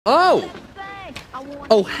Oh!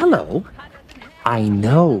 Oh, hello. I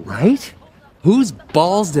know, right? Whose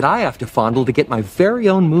balls did I have to fondle to get my very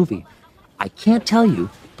own movie? I can't tell you,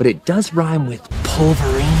 but it does rhyme with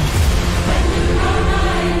Wolverine.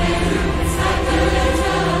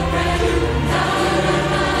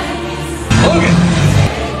 Logan!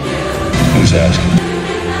 Who's asking?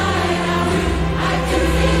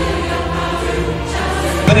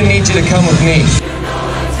 I'm gonna need you to come with me.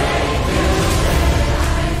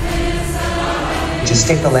 Just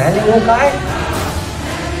take the landing, little guy?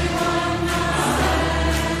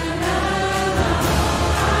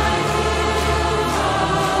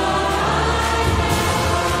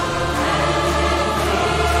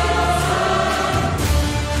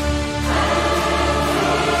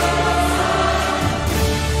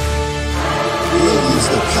 We'll use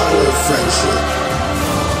the power of friendship.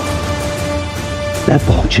 That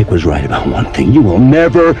bald chick was right about one thing. You will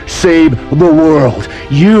never save the world.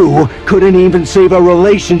 You couldn't even save a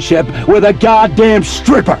relationship with a goddamn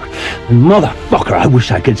stripper. Motherfucker, I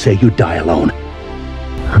wish I could say you'd die alone.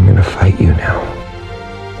 I'm gonna fight you now.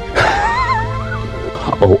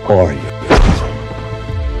 How are you?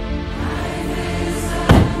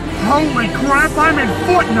 Holy crap, I'm in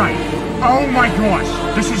Fortnite! Oh my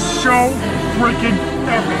gosh, this is so freaking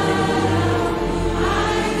epic!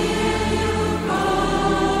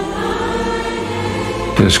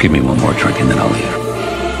 Just give me one more drink and then I'll leave.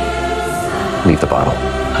 Leave the bottle.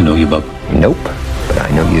 I know you, bub. Nope, but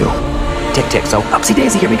I know you. Tick, tick, so upsy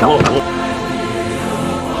daisy, here we go.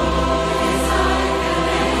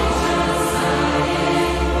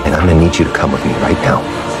 And I'm gonna need you to come with me right now.